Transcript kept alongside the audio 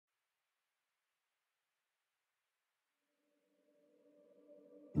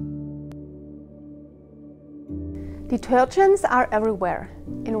Detergents are everywhere,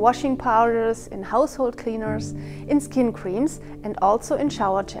 in washing powders, in household cleaners, in skin creams and also in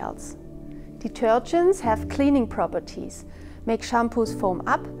shower gels. Detergents have cleaning properties, make shampoos foam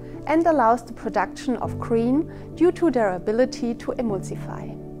up and allows the production of cream due to their ability to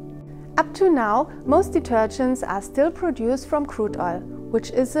emulsify. Up to now, most detergents are still produced from crude oil, which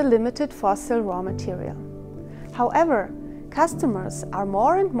is a limited fossil raw material. However, customers are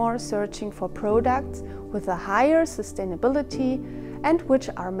more and more searching for products with a higher sustainability and which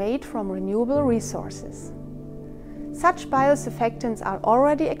are made from renewable resources. Such biosurfactants are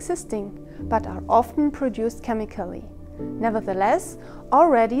already existing, but are often produced chemically. Nevertheless,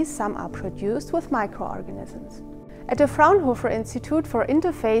 already some are produced with microorganisms. At the Fraunhofer Institute for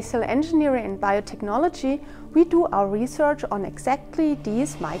Interfacial Engineering and Biotechnology, we do our research on exactly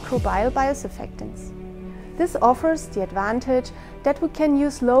these microbial biosurfactants. This offers the advantage that we can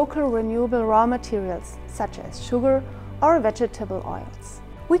use local renewable raw materials, such as sugar or vegetable oils.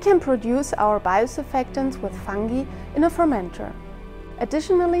 We can produce our biosurfactants with fungi in a fermenter.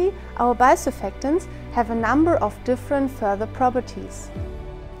 Additionally, our biosurfactants have a number of different further properties.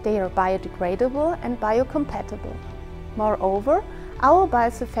 They are biodegradable and biocompatible. Moreover, our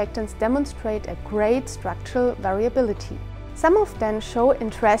biosurfactants demonstrate a great structural variability. Some of them show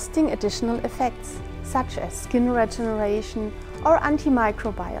interesting additional effects, such as skin regeneration or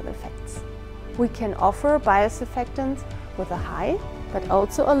antimicrobial effects. We can offer biosurfactants with a high but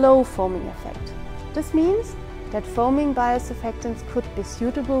also a low foaming effect. This means that foaming biosurfactants could be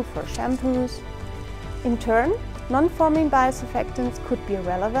suitable for shampoos. In turn, non-foaming biosurfactants could be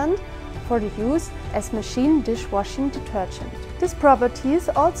relevant for the use as machine dishwashing detergent. These properties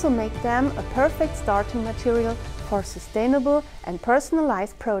also make them a perfect starting material for sustainable and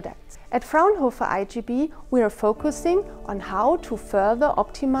personalized products. At Fraunhofer IGB, we are focusing on how to further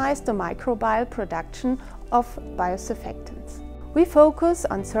optimize the microbial production of biosurfactants. We focus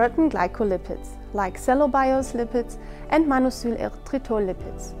on certain glycolipids, like cellulose lipids and mannose-erythritol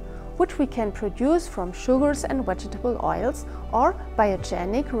lipids, which we can produce from sugars and vegetable oils or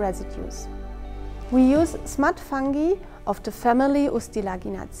biogenic residues. We use smut fungi of the family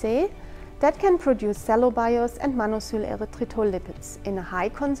Ustilaginaceae that can produce cellobiose and mannose-erythritol lipids in a high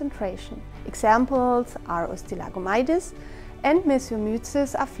concentration. Examples are Ustilagomyces and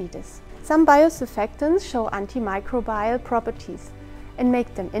Mesomyces aphidis. Some biosurfactants show antimicrobial properties and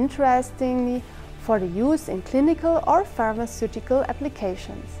make them interesting for the use in clinical or pharmaceutical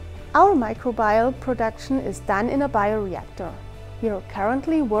applications. Our microbial production is done in a bioreactor. We are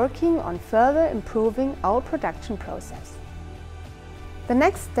currently working on further improving our production process. The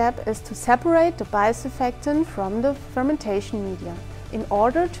next step is to separate the biosurfactant from the fermentation media in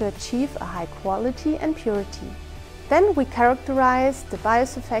order to achieve a high quality and purity. Then we characterize the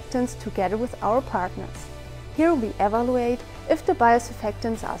biosurfactants together with our partners. Here we evaluate if the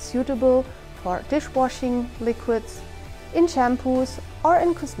biosurfactants are suitable for dishwashing liquids, in shampoos or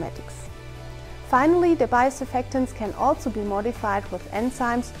in cosmetics. Finally, the biosurfactants can also be modified with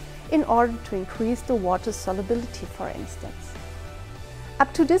enzymes in order to increase the water solubility, for instance.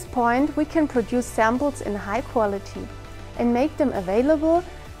 Up to this point, we can produce samples in high quality and make them available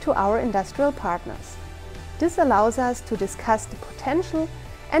to our industrial partners. This allows us to discuss the potential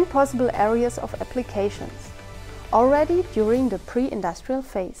and possible areas of applications already during the pre-industrial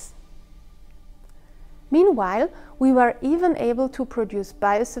phase. Meanwhile, we were even able to produce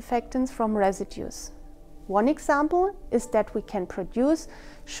biosurfactants from residues. One example is that we can produce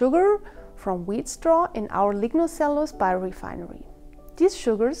sugar from wheat straw in our lignocellulose biorefinery. These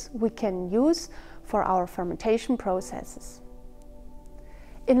sugars we can use for our fermentation processes.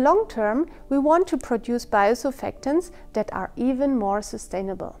 In long term, we want to produce biosurfactants that are even more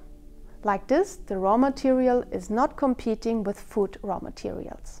sustainable. Like this, the raw material is not competing with food raw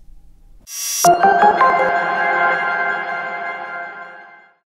materials.